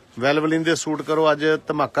 वैलवलीन दे सूट करो अज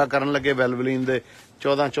धमाका करन लगे। वैलवलीन दे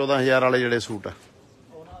 14,000 वाले जिहड़े सूट आ,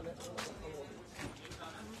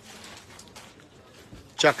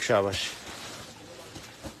 चक शाबाश।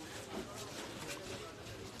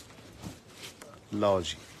 लो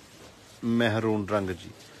जी महरून रंग जी,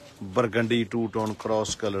 burgundy to tone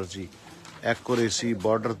cross colour ji, accuracy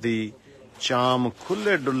border दी, चाम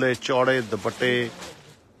खुले डुले चौड़े दुपट्टे,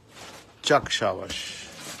 चक शाबाश।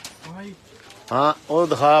 हाँ वो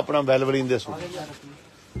दिखा अपना वैलवलीन दे सूट।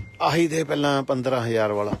 आही दे पहला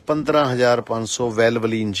 15,000 वाला, 15,500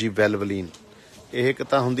 वैलवलीन जी। वैलवलीन यह एक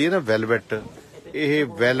तां हुंदी है ना वैलवेट, यह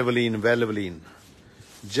वैलवलीन, वैलवलीन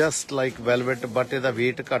जस्ट लाइक वैलवेट, बट इहदा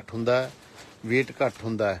वेट घट हुंदा है, वेट घट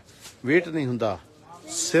हुंदा है, वेट नहीं हुंदा,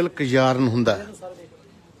 सिल्क यार्न हुंदा है।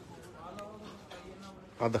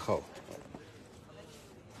 आ दिखाओ,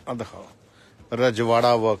 आ दिखाओ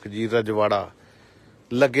रजवाड़ा वर्क जी, रजवाड़ा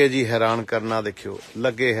लगे जी हैरान करना। देखियो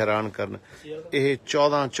लगे हैरान करना। यह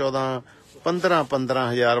 14,000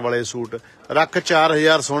 15,000 वाले सूट रख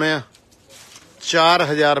 4,000 सोने,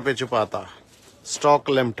 4,000 रुपये च पाता। स्टॉक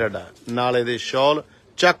लिमिटेड है, नाले दे शॉल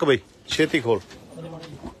चक बई छेती खोल,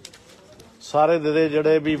 सारे दे दे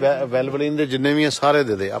जिहड़े भी वैलवलीन दे जिन्ने भी है सारे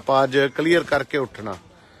दे दे। आपां अज क्लीयर करके उठना।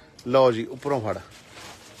 लो जी उपरों फड़,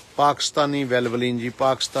 पाकिस्तानी वैलवलीन जी,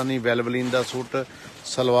 पाकिस्तानी वैलवलीन दा सूट,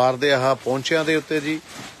 सलवार दे आह पौंचियां दे उत्ते जी,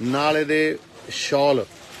 नाले दे शॉल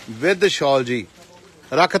विद शॉल जी।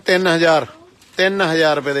 रख 3,000,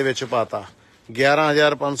 3,000 रुपये दे विच पाता।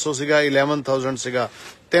 11,500 सीगा, 11,000 सीगा,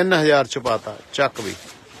 3,000 च पाता। चक भी।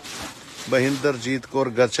 बहिंदरजीत कौर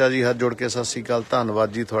गरचा जी हाथ जोड़ के सत श्री अकाल,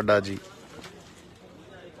 धन्नवाद जी तुहाडा जी।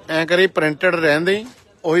 ऐ करी प्रिंटेड रहन दी,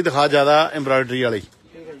 उही दिखा ज्यादा एम्ब्रॉयडरी वाली।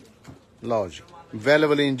 लो जी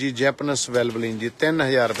वैलवलीन जी, जैपनस वैलवलीन जी,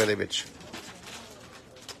 3,000 रुपये दे which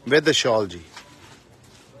with shawl ji.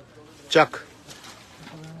 Chak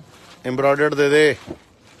embroidered दे दे।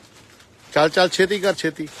 चल चल छेती कर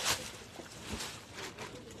छेती।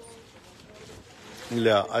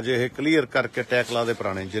 लिया अज ये क्लीयर करके टैक ला दे,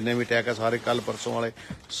 पुराने जिन्ने भी टैक है सारे कल परसों वाले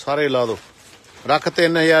सारे ला दो। रख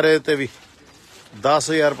 3,000 ते भी।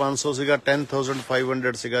 10,500 सीगा,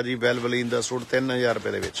 10,500 सीगा जी। वैलवलीन दा सूट 3,000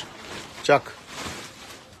 रुपये दे विच। चक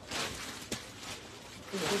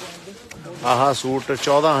आह सूट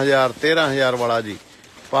 14,000 13,000 वाला जी,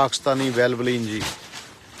 पाकिस्तानी वैलवलीन जी।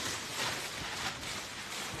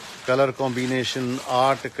 Colour combination,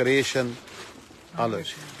 art creation. हालो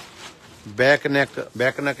जी बैक नैक,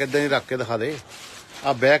 बैक नैक इदां ही रख के दिखा दे।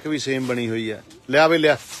 आ बैक भी सेम बनी हुई है। लिया भी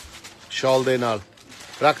लिया शॉल दे नाल।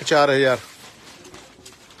 रख 4,000।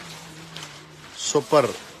 Super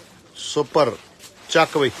super.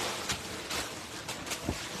 चक बई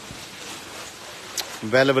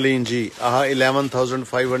वैलवलीन जी। आह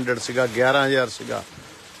 11,500 सीगा, 11,000 सीगा।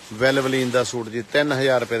 वैलवलीन दा सूट जी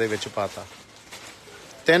 3,000 रुपये दे विच पाता।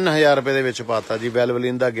 3,000 रुपये दे विच पाता जी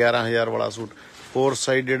वैलवलीन दा 11,000 वाला सूट। 4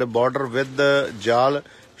 साइडेड बॉर्डर विद जाल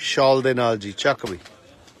शॉल दे नाल जी। चक भी।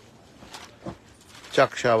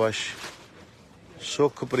 चक शाबाश।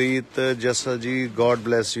 सुखप्रीत जसल जी, God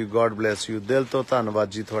bless you, God bless you. दिल तो धन्नवाद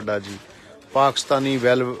जी तुहाडा जी। पाकिस्तानी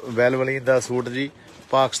वैलवलीन दा सूट जी,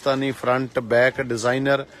 पाकिस्तानी फ्रंट बैक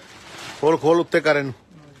डिजाइनर। खोल खोल उत्ते कर इनू।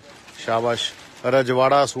 शाबाश।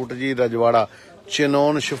 रजवाड़ा सूट जी, रजवाड़ा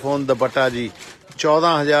चिनोन शिफोन दुपट्टा जी।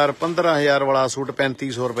 14,000 15,000 वाला सूट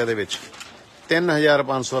 3,500 रुपये दे विच।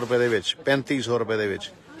 3,500 रुपये दे विच, 3,500 रुपये दे विच।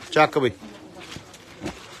 चक भी।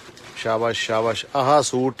 शाबाश शाबाश। आह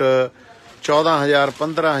सूट 14,000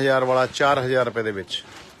 15,000 वाला 4,000 रुपये दे विच।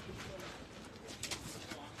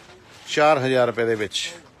 4,000 रुपये दे विच।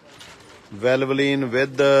 वैलवलीन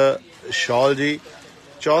विद शॉल जी।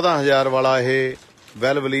 14,000 वाला ये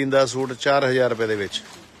वैलवलीन दा सूट 4,000 रुपये दे विच।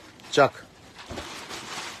 चक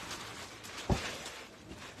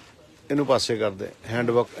इनू पासे कर दे,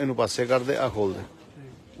 हैंडवर्क इनू पासे कर दे। आ खोल दे।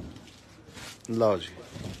 लो जी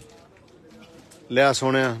लिया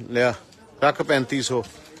सोने, लिया रख 3,500।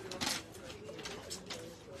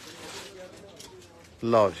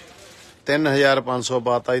 लो जी 3,500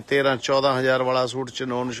 पाता जी। 13-14,000 वाला सूट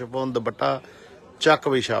चिनोन शिफोन दुपट्टा। चक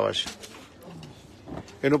भी शाबाश।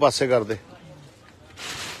 इनू पासे कर दे।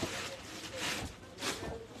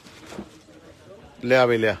 लिया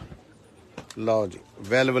भी लिया। लो जी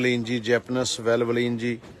वैलवलीन जी, जैपनस वैलवलीन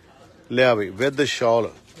जी। लिया भी विद शॉल।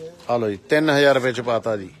 आ लो जी 3,000 रुपये च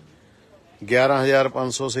पाता जी।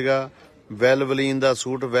 11,500 सीगा। वैलवलीन दा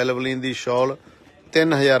सूट, वैलवलीन दी शॉल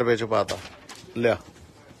 3000 रुपये च पाता। लिया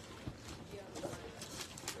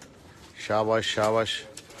शाबाश शाबाश।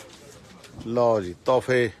 लो जी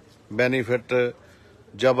तोहफे बेनीफिट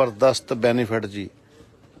जबरदस्त बेनीफिट जी।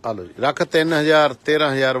 आ लो जी रख 3000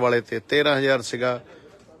 13000 वाले ते 13000 सीगा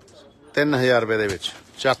 3000 रुपये दे विच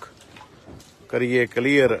चक करिए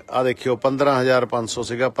क्लीयर। आ देखियो 15500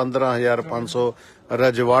 सीगा 15500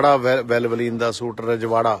 रजवाड़ा वेलवलीन दा सूट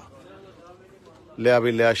रजवाड़ा। लिया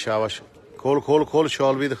भी लिया शाबाश। खोल खोल खोल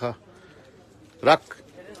शॉल भी दिखा। रख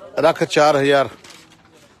रख 4000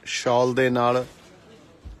 शॉल दे नाल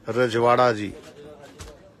रजवाड़ा जी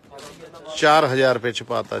 4000 रुपये च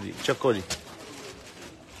पाता जी। चक्को जी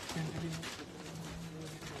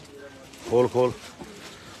खोल खोल।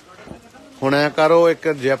 हुण ऐ करो एक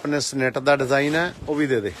जैपनीस नेट दा डिजाइन है वह भी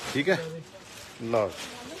दे दे ठीक है। लो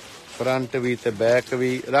फ्रंट भी ते बैक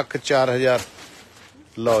भी रख 4000।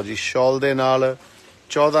 लो जी शॉल दे नाल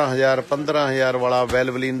 14000 15000 वाला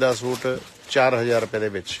वेलवलीन दा सूट 4000 रुपये दे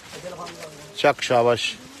विच चक शाबाश।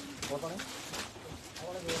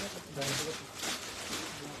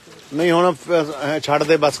 नहीं हुण छड्ड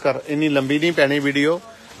दे बस कर इन्नी लंबी नहीं पैनी वीडियो।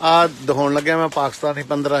 आ दिखाउण लग्या मैं पाकिस्तानी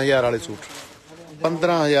 15000 वाले सूट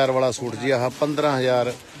 15000 वाला सूट जी। आह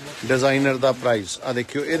 15000 डिजाइनर दा प्राइस। आ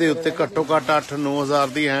देखियो इहदे उत्ते घट्टो घट्ट 8-9000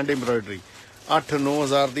 दी हैंड एम्ब्रॉयडरी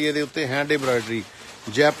 8-9000 दी इहदे उत्ते hand embroidery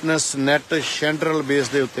Japanese NAT शैंडरल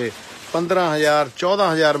base दे उत्ते 15000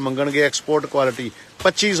 14000 मंगणगे एक्सपोर्ट क्वालिटी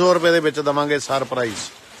 2500 रुपये दे विच दवांगे सर प्राइस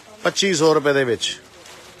 2500 रुपये दे विच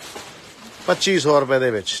 2500 रुपये दे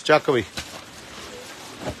विच चक भी।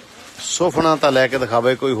 सुफना तो लैके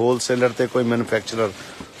दिखावे कोई होलसेलर ते कोई मैन्युफैक्चरर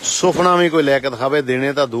सुफना भी कोई लैके दिखावे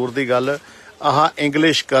देने तो दूर की गल। आह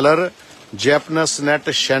English colour Japanese NAT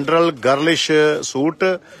शैंडरल girlish suit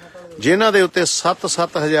जिन्हां दे उत्ते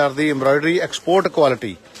 7-7000 की एम्ब्रॉयडरी एक्सपोर्ट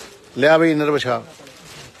क्वालिटी। लिया भी इनर विछा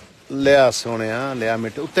लिया सोने लिया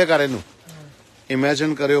मिट उत्ते कर इनू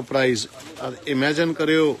इमेजिन करियो प्राइस। इमेजिन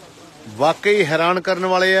करियो वाकई हैरान करने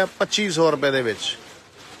वाले है 2500 रुपये दे विच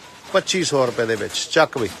 2500 रुपये दे विच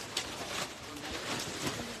चक भी।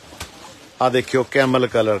 आ देखियो camel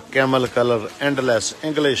colour एंडलैस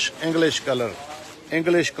English colour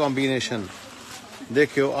English combination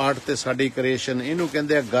देखियो आर्ट ते साडी क्रिएशन। इनू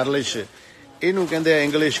कहंदे आ गर्लिश इनू कहंदे आ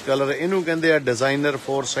इंग्लिश कलर इनू कहंदे आ डिजाइनर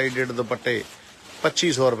 4 साइडेड दुपट्टे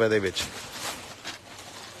 2500 रुपये दे विच।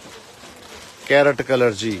 कैरट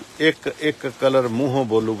कलर जी एक एक कलर मूहों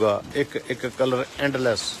बोलूगा एक एक कलर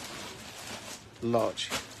एंडलैस। लो जी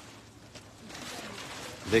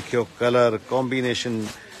देखियो कलर कॉम्बीनेशन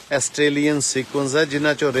आस्ट्रेलियन सीक्वेंस है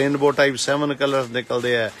जिन्हां चो रेनबो टाइप 7 कलर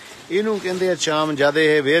निकलते हैं। इनू कहंदे आ चाम ज्यादा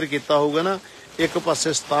ये वेयर किया होगा ना। एक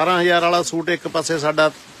पासे 17000 वाला सूट एक पासे साडा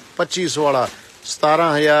 2500 वाला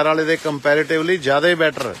 17000 वाले दे कंपैरेटिवली ज्यादा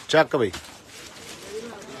बैटर चक बई।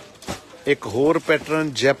 एक होर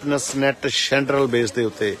पैटर्न जैपनीस नैट शैंडरल बेस दे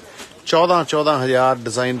उत्ते 14-14000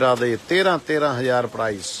 डिजाइनर दे 13-13000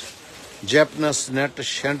 प्राइस जैपनीस नैट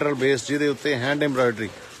शैंडरल बेस जिहदे उत्ते hand embroidery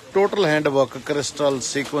total hand work crystal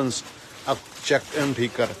sequence check and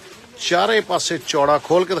फीकर चारे पासे चौड़ा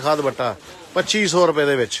खोल के दिखा दुपट्टा 2500 रुपये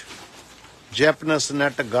दे विच जैपनीस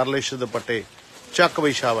नैट गर्लिश दुपट्टे चक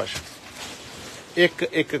बई शाबाश। एक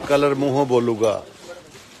एक कलर मूहों बोलूगा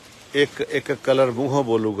एक एक कलर मूहों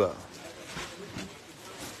बोलूगा।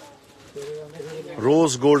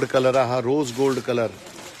 रोज गोल्ड कलर आह rose gold colour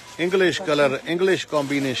English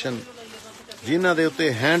combination जिन्हां दे उत्ते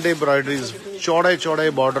हैंड एम्ब्रॉयडरीज चौड़े चौड़े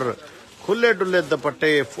बॉर्डर खुले डुले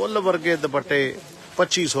दुपट्टे फुल वर्गे दुपट्टे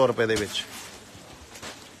 2500 रुपये दे विच।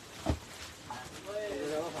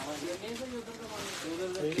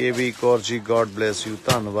 केवी Kaur ji God bless you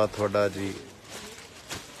धन्नवाद तुहाडा जी।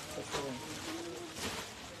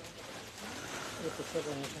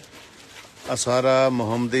 असारा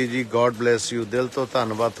मुहम्मदी जी गॉड ब्लेस यू दिल तो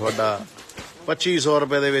धन्नवाद तुहाडा। 2500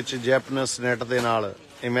 रुपये दे विच जैपनीस नेट दे नाल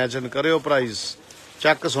इमेजिन करियो प्राइस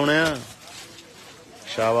चक सुनिया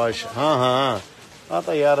शाबाश। हाँ हाँ आ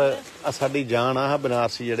तो यार आ साडी जान आ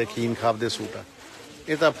बनारसी जेडे खीन खाब दे सूट आ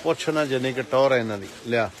ये तो पुछ ना जिन्नी कि टौर है इन्हां दी।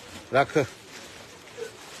 लिया रख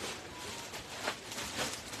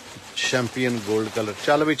चैंपियन गोल्ड कलर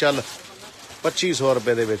चल भी चल 2500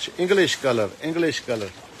 रुपये दे विच इंग्लिश कलर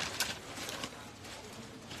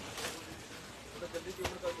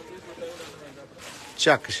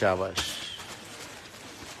चक शाबाश।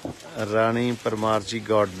 रानी परमार जी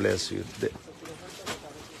गॉड ब्लेस यू।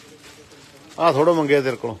 आ थोड़ा मंगे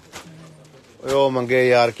तेरे को मंगे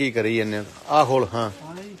यार की करी जन्ने आ खोल। हाँ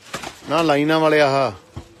ना लाइना वाले आह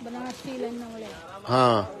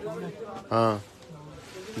हाँ हाँ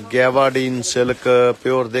गैवाडीन सिल्क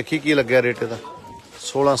प्योर देखी की लग्या रेट का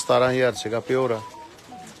 16-17 हज़ार से प्योर आ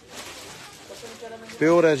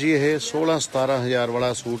प्योर है जी। ये 16-17 हज़ार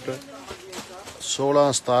वाला सूट,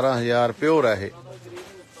 16-17 हज़ार प्योर है।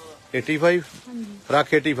 ये 85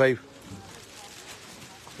 रख 85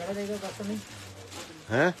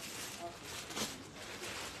 है।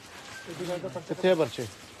 कितने पर्चे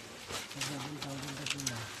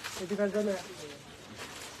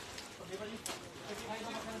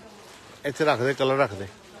इत्थे रख दे, कलर रख दे,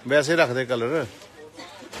 वैसे रख दे कलर।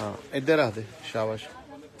 हाँ इधर रख दे, शाबाश।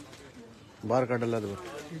 बाहर कट ला दो।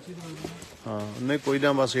 हाँ नहीं कोई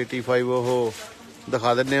ना, बस 85 वो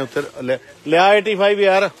दिखा देने उत्तर लिया 85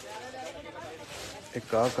 यार।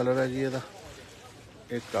 एक आ कलर है जी ਇਹਦਾ,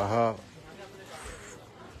 एक आह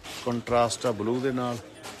कंट्रास्ट आ ब्लू ਦੇ ਨਾਲ,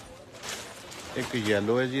 एक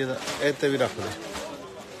येलो है जी ਇਹਦਾ, ਇਹ ਤੇ ਵੀ ਰੱਖ ਦੇ।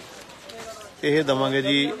 ਇਹ ਦਵਾਂਗੇ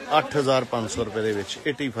ਜੀ 8500 ਰੁਪਏ ਦੇ ਵਿੱਚ,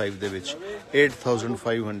 85 ਦੇ ਵਿੱਚ,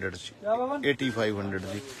 8500 ਜੀ, 8500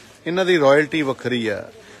 ਜੀ। ਇਹਨਾਂ ਦੀ ਰਾਇਲਟੀ ਵੱਖਰੀ ਆ।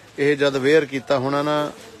 ਇਹ ਜਦ ਵੇਅਰ ਕੀਤਾ ਹੋਣਾ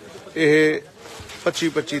ਨਾ, ਇਹ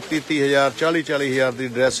 25-25 30 ਹਜ਼ਾਰ 40 ਹਜ਼ਾਰ ਦੀ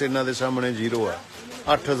ਡਰੈਸ ਇਹਨਾਂ ਦੇ ਸਾਹਮਣੇ ਜ਼ੀਰੋ ਆ।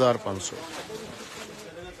 8500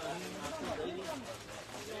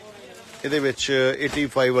 ਇਹਦੇ ਵਿੱਚ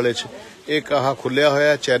 85 ਵਾਲੇ 'ਚ ਇੱਕ ਆਹ ਖੁੱਲਿਆ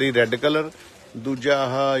ਹੋਇਆ ਚੈਰੀ ਰੈੱਡ ਕਲਰ, ਦੂਜਾ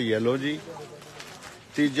ਆਹ ਯੈਲੋ ਜੀ,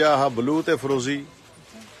 ਤੀਜਾ ਆਹ ਬਲੂ ਤੇ ਫਰੋਜ਼ੀ,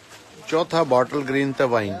 ਚੌਥਾ ਬੋਟਲ ਗ੍ਰੀਨ ਤੇ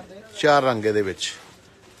ਵਾਈਨ। 4 ਰੰਗ ਇਹਦੇ ਵਿੱਚ।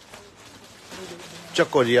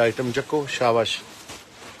 ਚੱਕੋ ਜੀ ਆਈਟਮ ਚੱਕੋ, ਸ਼ਾਬਾਸ਼।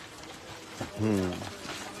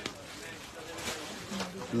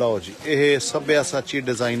 ਲਓ ਜੀ, ਇਹ ਸੱਭਿਆਸਾਚੀ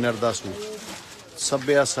ਡਿਜ਼ਾਈਨਰ ਦਾ ਸੂਟ,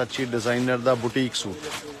 ਸੱਭਿਆਸਾਚੀ ਡਿਜ਼ਾਈਨਰ ਦਾ boutique suit,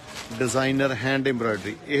 designer hand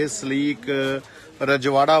embroidery. यह सलीक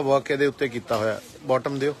रजवाड़ा वर्क ये उत्ते किया होया।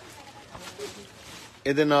 बॉटम दियो,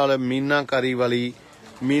 ये मीनाकारी वाली,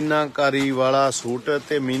 मीनाकारी वाला सूट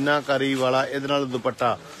ते मीनाकारी वाला ये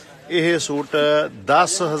दुपट्टा। यह सूट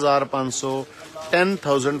 10,500,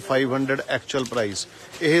 10,500 एक्चुअल प्राइस।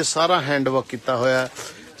 यह सारा हैंड वर्क किया होया।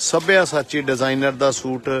 सभ्यासाची डिजाइनर का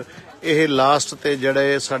सूट। यह लास्ट ते जड़े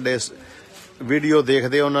साडे वीडियो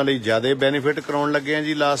देखते उन्होंने ज़्यादा बेनीफिट कराउण लगे हैं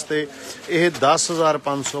जी। लास्ट ते यह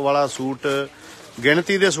 10,500 वाला सूट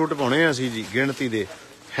गिणती दे सूट पाने असी जी, गिणती दे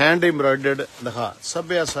हैंड एम्ब्रॉयडर्ड दिखा।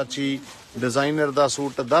 सभ्यासाची डिजाइनर का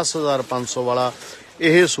सूट 10,500 वाला।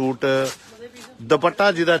 यह सूट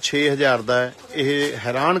दुपट्टा जिहदा 6,000 का है। यह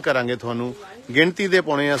हैरान करांगे तुहानू, गिणती दे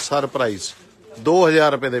पाने आ। सर प्राइस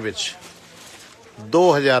 2,000 रुपए दे विच,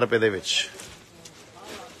 2,000 रुपए दे विच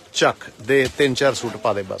चक दे 3-4 सूट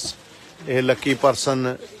पा दे बस। ਇਹ ਲੱਕੀ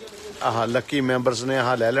ਪਰਸਨ, ਆਹ ਲੱਕੀ ਮੈਂਬਰਸ ਨੇ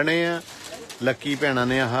ਆਹ ਲੈ ਲੈਣੇ ਆ। ਲੱਕੀ ਭੈਣਾਂ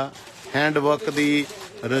ਨੇ ਆਹ हैंड वर्क ਦੀ,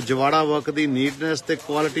 ਰਜਵਾੜਾ वर्क ਦੀ ਨੀਟਨੈਸ ਤੇ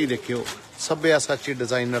ਕੁਆਲਿਟੀ ਦੇਖਿਓ। ਸੱਭਿਆਸਾਚੀ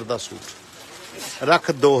ਡਿਜ਼ਾਈਨਰ ਦਾ ਸੂਟ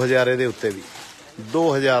ਰੱਖ 2000 ਇਹਦੇ ਉੱਤੇ ਵੀ।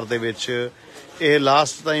 2000 ਦੇ ਵਿੱਚ ਇਹ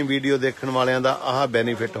ਲਾਸਟ ਤਾਈਂ ਵੀਡੀਓ ਦੇਖਣ ਵਾਲਿਆਂ ਦਾ ਆਹ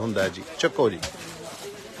ਬੈਨੀਫਿਟ ਹੁੰਦਾ ਜੀ। ਚੱਕੋ ਜੀ,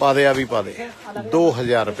 ਪਾ ਦੇ, ਆ ਵੀ ਪਾ ਦੇ।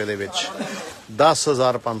 2000 ਰੁਪਏ ਦੇ ਵਿੱਚ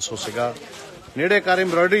 10,500 ਸੀਗਾ। ਨੇੜੇ ਕਰ,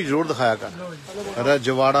 ਐਮਬਰਾਇਡਰੀ ਜ਼ਰੂਰ ਦਿਖਾਇਆ ਕਰ।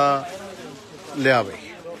 ਰਜਵਾੜਾ ਲਿਆ ਬਈ।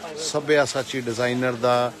 ਸੱਭਿਆਸਾਚੀ ਡਿਜ਼ਾਈਨਰ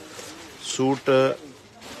ਦਾ ਸੂਟ,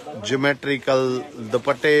 ਜਿਓਮੈਟਰੀਕਲ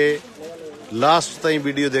ਦੁਪੱਟੇ। ਲਾਸਟ ਤਾਈਂ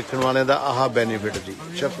ਵੀਡੀਓ ਦੇਖਣ ਵਾਲਿਆਂ ਦਾ ਆਹ ਬੈਨੀਫਿਟ ਜੀ।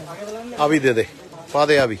 ਚੱਕ ਆ ਵੀ ਦੇ ਦੇ, ਪਾ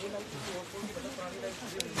ਦੇ ਆ ਵੀ।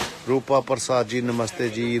 रूपा प्रसाद जी नमस्ते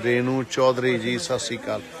जी। रेनू चौधरी जी सत श्री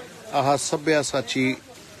अकाल। आह सभ्यासाची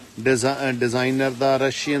डिजाइनर दा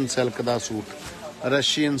रशियन सिल्क दा सूट,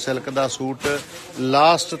 रशियन सिल्क दा सूट।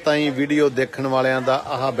 लास्ट ताईं वीडियो देखण वालियां दा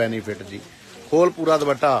आह बेनीफिट जी। खोल पूरा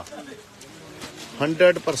दुपट्टा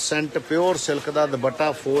 100% प्योर सिल्क दा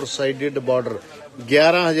दुपट्टा, 4 साइडेड बॉर्डर।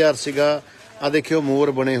 11,000 सीगा। आ देखियो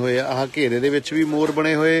मोर बने हुए, आह घेरे दे विच भी मोर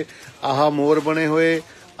बने हुए, आह मोर बने हुए,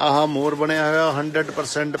 आह मोर बनया हुआ।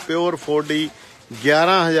 100% प्योर 4D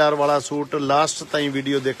 11,000 वाला सूट। लास्ट ताईं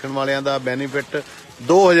वीडियो देखने वालियां दा बेनीफिट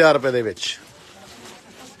 2,000 रुपए दे विच।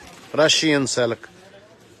 रशियन सिल्क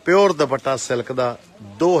प्योर दुपट्टा सिल्क दा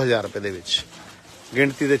 2,000 रुपए दे विच।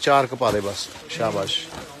 गिणती दे 4 कपा दे बस, शाबाश।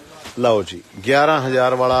 लओ जी,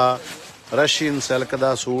 11,000 वाला रशियन सिल्क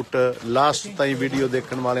दा सूट। लास्ट ताईं वीडियो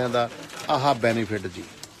देखने वालियां दा आह बेनीफिट जी।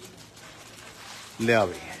 लिया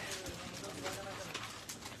बई,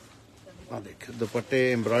 देख दुपट्टे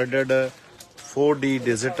embroidered 4D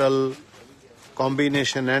digital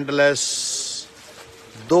combination endless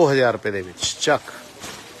 2,000 रुपए दे विच। चक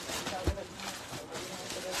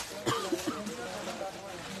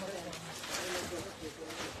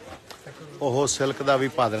ओह सिल्क दा भी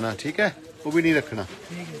पा देना, ठीक है, वो भी नहीं रखना,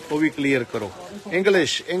 वो भी क्लीयर करो।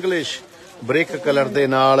 इंग्लिश ब्रिक कलर दे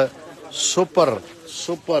नाल super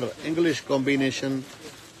super English combination.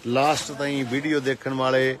 Last ताईं वीडियो देखने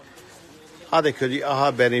वाले आ देखो जी, आह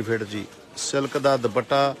बेनीफिट जी। सिल्क दा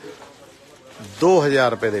दुपट्टा 2,000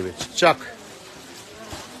 रुपए दे विच। चक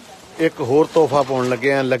एक होर तोहफा पाउण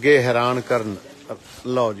लगे हैं, लगे हैरान करन।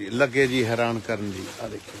 लो जी लगे जी हैरान करन जी। आ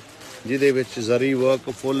देखियो जिहदे विच जरी वर्क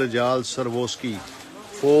फुल जाल सरवोस्की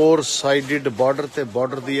 4 साइडेड बॉर्डर ते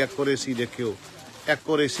बॉर्डर दी एक्यूरेसी देखियो,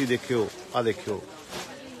 एक्यूरेसी देखियो। आ देखियो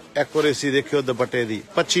एक्यूरेसी देखियो दुपट्टे दी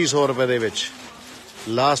 2500 रुपए दे विच।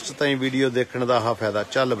 लास्ट ताईं वीडियो देखण दा हा फायदा।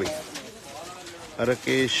 चल बई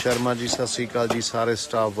राकेश शर्मा जी सत श्री अकाल जी सारे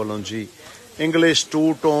स्टाफ वालों जी। English to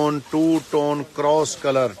tone cross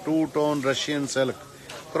colour, to tone Russian silk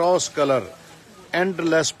cross colour,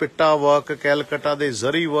 एंडलैस पिट्टा work Calcutta they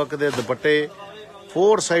zari work दे दुपट्टे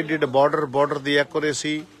 4 साइडेड बॉर्डर, बॉर्डर दी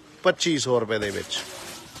एक्यूरेसी 2500 रुपए दे विच।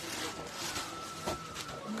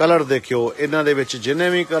 कलर देखियो इन्हां दे विच जिन्ने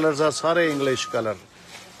भी कलर्स आ सारे इंग्लिश कलर।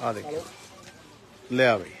 आ देखियो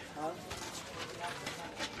लिया बई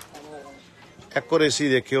एक्यूरेसी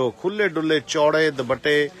देखियो, खुले डुले चौड़े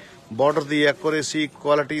दुपट्टे, बॉर्डर दी एक्यूरेसी,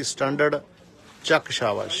 क्वालिटी स्टैंडर्ड। चक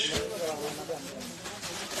शाबाश।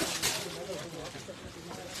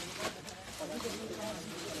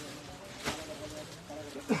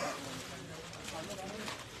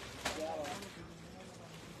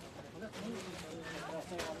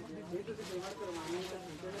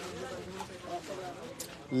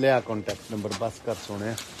 लिया कॉन्टैक्ट नंबर बस कर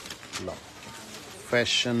सोने लो।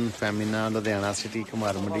 फैशन फैमिना लुधियाना सिटी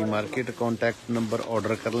कुमार मंडी मार्केट। कॉन्टैक्ट नंबर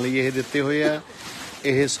ऑर्डर करने लिए ये दिते हुए है।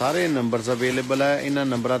 ये सारे नंबरस अवेलेबल है। इन्हां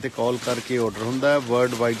नंबरां ते कॉल करके ऑर्डर हुंदा है।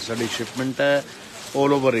 वर्ल्ड वाइड साडी शिपमेंट है।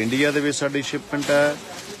 ऑल ओवर इंडिया दे विच साडी शिपमेंट है।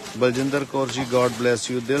 Baljinder Kaur ji God bless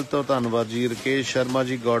you, दिल तो धन्नवाद जी। Rakesh Sharma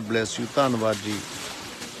ji God bless you, धन्नवाद जी।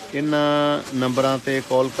 इन्हां नंबरां ते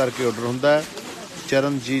कॉल करके ऑर्डर हुंदा है।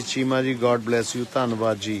 चरणजीत चीमा जी गॉड ब्लैस यू,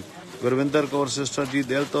 धन्नवाद जी। गुरविंदर कौर सिस्टर जी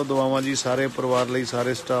दिल तो दुआवां जी सारे परिवार लई,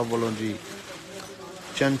 सारे स्टाफ वालों जी।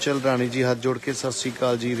 चंचल राणी जी हाथ जोड़ के सत श्री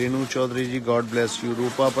अकाल जी। रेणु चौधरी जी God bless you.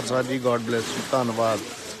 Rupa Prasad ji God bless you, धन्नवाद।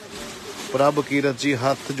 प्रभ कीरत जी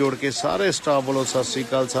हाथ जोड़ के सारे स्टाफ वालों सत श्री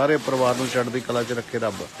अकाल। सारे परिवार नूं चढ़दी कला च रखे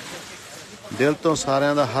रब। दिल तो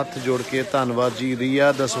सारिਆਂ ਦਾ हथ जोड़ के धन्नवाद जी।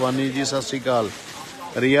 रिया दसवानी जी सत श्री अकाल।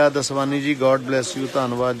 रिया दसवानी जी गॉड ब्लैस यू,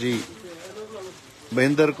 धन्नवाद जी।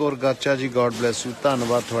 बहिंदर कौर गाचा जी गॉड ब्लैस यू,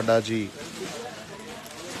 धन्नवाद तुहाडा जी।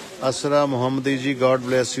 असरा मुहम्मदी जी गॉड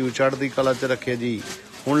ब्लैस यू, चढ़दी कला च रखे जी।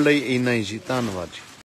 हुण लई इन्ना ही जी, धन्नवाद जी।